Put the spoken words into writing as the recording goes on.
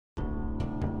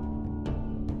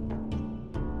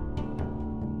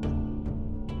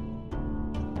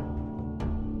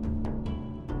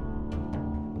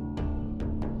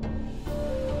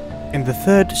In the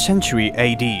 3rd century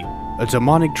AD, a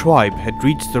Germanic tribe had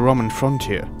reached the Roman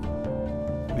frontier.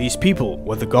 These people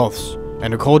were the Goths,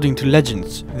 and according to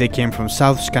legends, they came from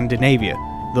South Scandinavia,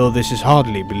 though this is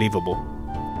hardly believable.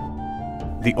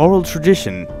 The oral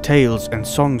tradition, tales and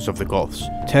songs of the Goths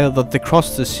tell that they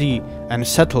crossed the sea and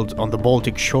settled on the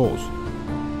Baltic shores.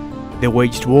 They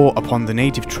waged war upon the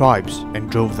native tribes and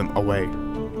drove them away.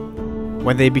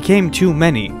 When they became too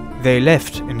many, they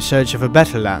left in search of a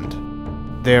better land.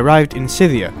 They arrived in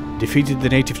Scythia, defeated the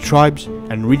native tribes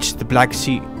and reached the Black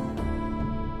Sea.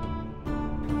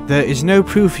 There is no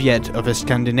proof yet of a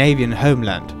Scandinavian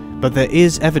homeland, but there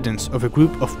is evidence of a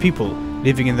group of people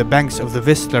living in the banks of the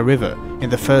Vistula River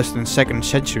in the 1st and 2nd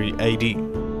century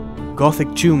AD.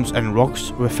 Gothic tombs and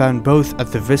rocks were found both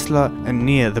at the Vistula and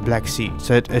near the Black Sea,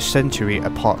 set a century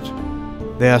apart.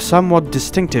 They are somewhat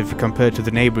distinctive compared to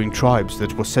the neighbouring tribes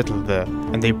that were settled there,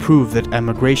 and they prove that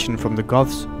emigration from the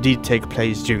Goths did take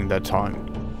place during that time.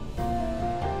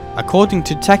 According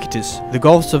to Tacitus, the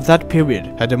Goths of that period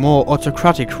had a more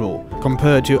autocratic rule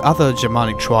compared to other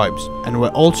Germanic tribes and were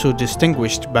also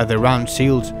distinguished by their round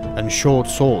shields and short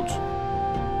swords.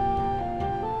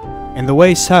 In the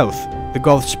way south, the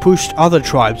Goths pushed other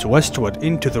tribes westward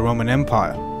into the Roman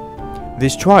Empire.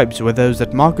 These tribes were those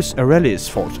that Marcus Aurelius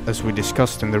fought, as we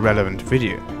discussed in the relevant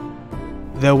video.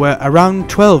 There were around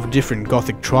 12 different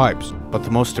Gothic tribes, but the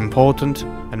most important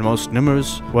and most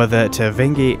numerous were the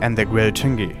Greuthungi and the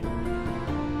Greuthungi.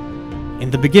 In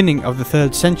the beginning of the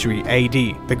 3rd century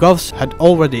AD, the Goths had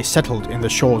already settled in the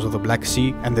shores of the Black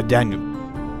Sea and the Danube.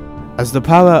 As the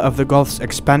power of the Goths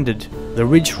expanded, the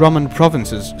rich Roman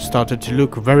provinces started to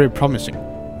look very promising.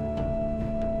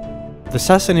 The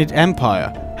Sassanid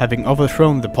Empire, having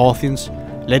overthrown the Parthians,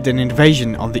 led an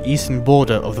invasion on the eastern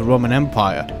border of the Roman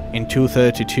Empire in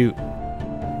 232.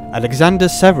 Alexander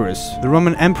Severus, the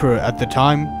Roman emperor at the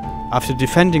time, after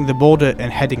defending the border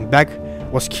and heading back,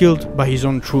 was killed by his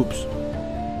own troops.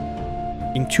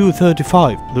 In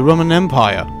 235, the Roman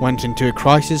Empire went into a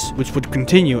crisis which would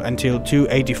continue until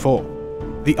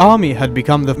 284. The army had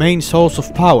become the main source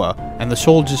of power, and the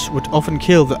soldiers would often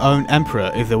kill their own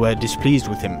emperor if they were displeased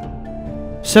with him.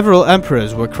 Several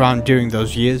emperors were crowned during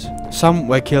those years. Some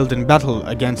were killed in battle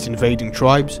against invading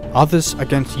tribes, others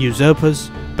against usurpers,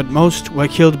 but most were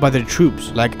killed by their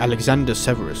troops, like Alexander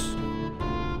Severus.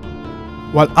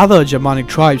 While other Germanic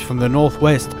tribes from the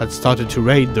northwest had started to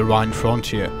raid the Rhine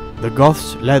frontier, the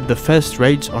Goths led the first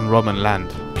raids on Roman land,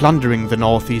 plundering the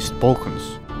northeast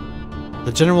Balkans.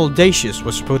 The general Dacius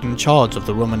was put in charge of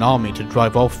the Roman army to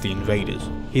drive off the invaders.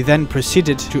 He then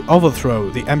proceeded to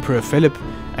overthrow the Emperor Philip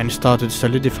and started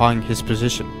solidifying his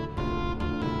position.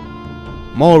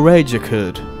 More raids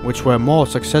occurred, which were more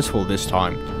successful this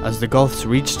time, as the Goths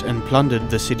reached and plundered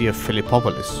the city of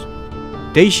Philippopolis.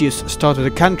 Dacius started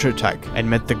a counterattack and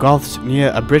met the Goths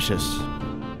near Abritus.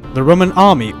 The Roman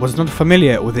army was not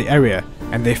familiar with the area,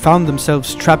 and they found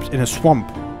themselves trapped in a swamp.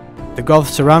 The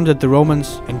Goths surrounded the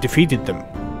Romans and defeated them.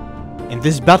 In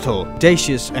this battle,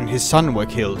 Dacius and his son were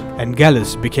killed, and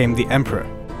Gallus became the emperor.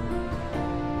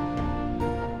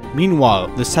 Meanwhile,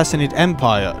 the Sassanid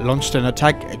Empire launched an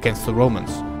attack against the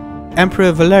Romans.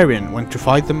 Emperor Valerian went to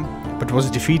fight them, but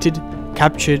was defeated,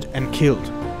 captured and killed.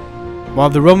 While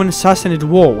the Roman Sassanid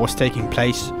War was taking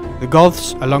place, the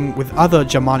Goths, along with other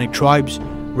Germanic tribes,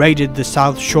 raided the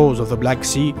south shores of the Black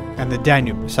Sea and the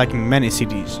Danube, sacking many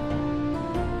cities.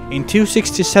 In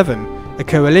 267, a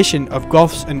coalition of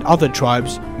Goths and other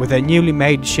tribes, with their newly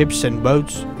made ships and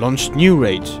boats, launched new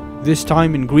raids, this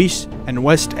time in Greece and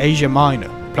West Asia Minor,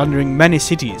 plundering many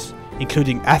cities,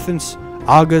 including Athens,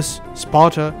 Argos,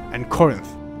 Sparta and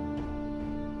Corinth.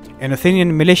 An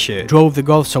Athenian militia drove the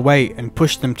Goths away and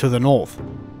pushed them to the north.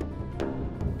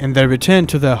 In their return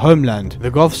to their homeland, the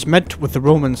Goths met with the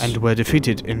Romans and were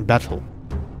defeated in battle.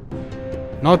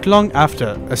 Not long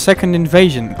after, a second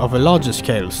invasion of a larger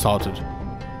scale started.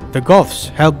 The Goths,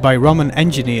 helped by Roman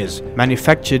engineers,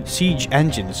 manufactured siege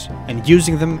engines, and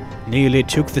using them, nearly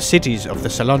took the cities of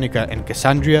Thessalonica and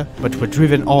Cassandria, but were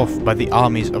driven off by the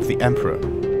armies of the emperor.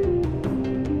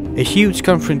 A huge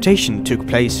confrontation took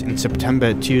place in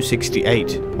September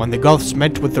 268, when the Goths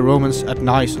met with the Romans at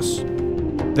Naissus.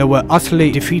 They were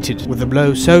utterly defeated, with a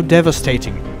blow so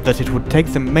devastating that it would take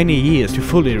them many years to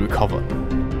fully recover.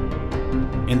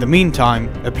 In the meantime,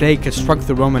 a plague had struck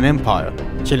the Roman Empire,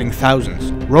 killing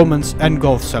thousands, Romans and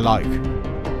Goths alike.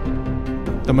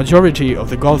 The majority of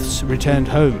the Goths returned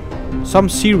home. Some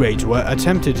sea raids were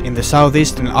attempted in the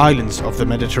southeastern islands of the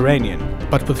Mediterranean,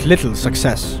 but with little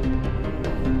success.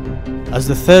 As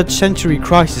the 3rd century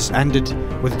crisis ended,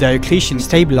 with Diocletian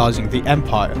stabilizing the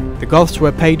empire, the Goths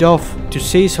were paid off to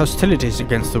cease hostilities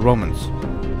against the Romans.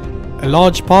 A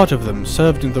large part of them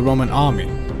served in the Roman army.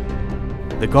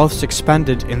 The Goths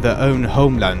expanded in their own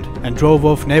homeland and drove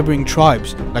off neighboring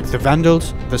tribes like the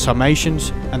Vandals, the Sarmatians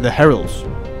and the Herulds.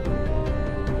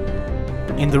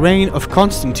 In the reign of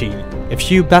Constantine, a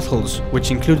few battles which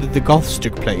included the Goths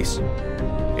took place.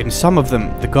 In some of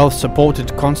them, the Goths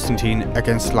supported Constantine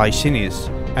against Licinius,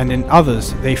 and in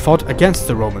others they fought against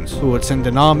the Romans, who would send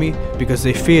an army because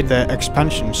they feared their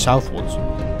expansion southwards.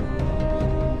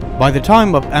 By the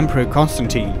time of Emperor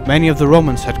Constantine, many of the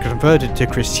Romans had converted to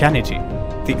Christianity.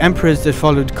 The emperors that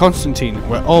followed Constantine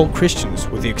were all Christians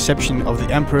with the exception of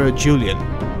the Emperor Julian.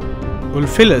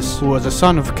 Ulphilas, who was a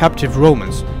son of captive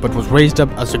Romans but was raised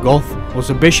up as a Goth, was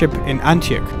a bishop in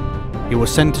Antioch. He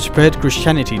was sent to spread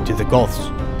Christianity to the Goths.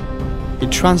 He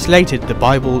translated the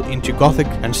Bible into Gothic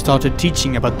and started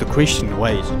teaching about the Christian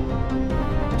ways.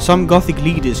 Some Gothic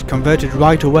leaders converted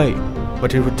right away,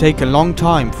 but it would take a long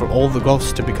time for all the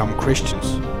Goths to become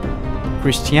Christians.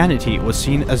 Christianity was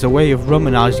seen as a way of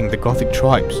Romanizing the Gothic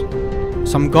tribes.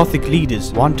 Some Gothic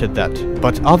leaders wanted that,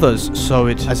 but others saw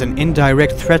it as an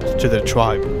indirect threat to the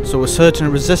tribe, so a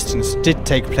certain resistance did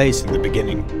take place in the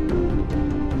beginning.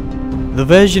 The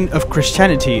version of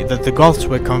Christianity that the Goths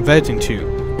were converting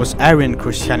to was Arian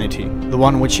Christianity, the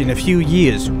one which in a few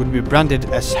years would be branded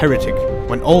as heretic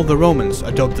when all the Romans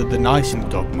adopted the Nicene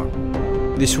dogma.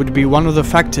 This would be one of the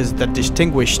factors that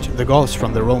distinguished the Goths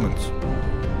from the Romans.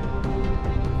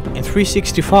 In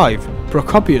 365,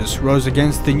 Procopius rose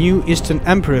against the new Eastern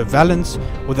Emperor Valens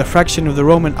with a fraction of the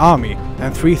Roman army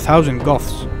and 3,000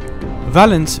 Goths.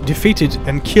 Valens defeated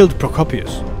and killed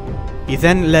Procopius. He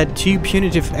then led two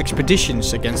punitive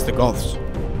expeditions against the Goths.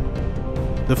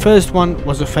 The first one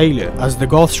was a failure, as the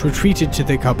Goths retreated to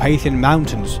the Carpathian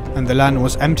Mountains and the land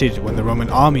was emptied when the Roman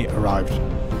army arrived.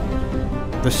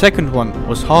 The second one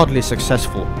was hardly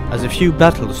successful, as a few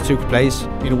battles took place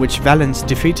in which Valens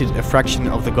defeated a fraction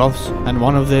of the Goths and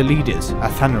one of their leaders,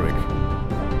 Athanaric.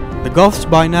 The Goths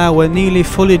by now were nearly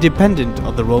fully dependent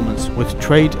on the Romans with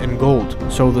trade and gold,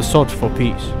 so they sought for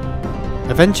peace.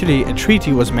 Eventually a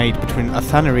treaty was made between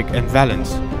Athanaric and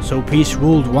Valens, so peace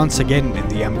ruled once again in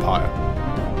the empire.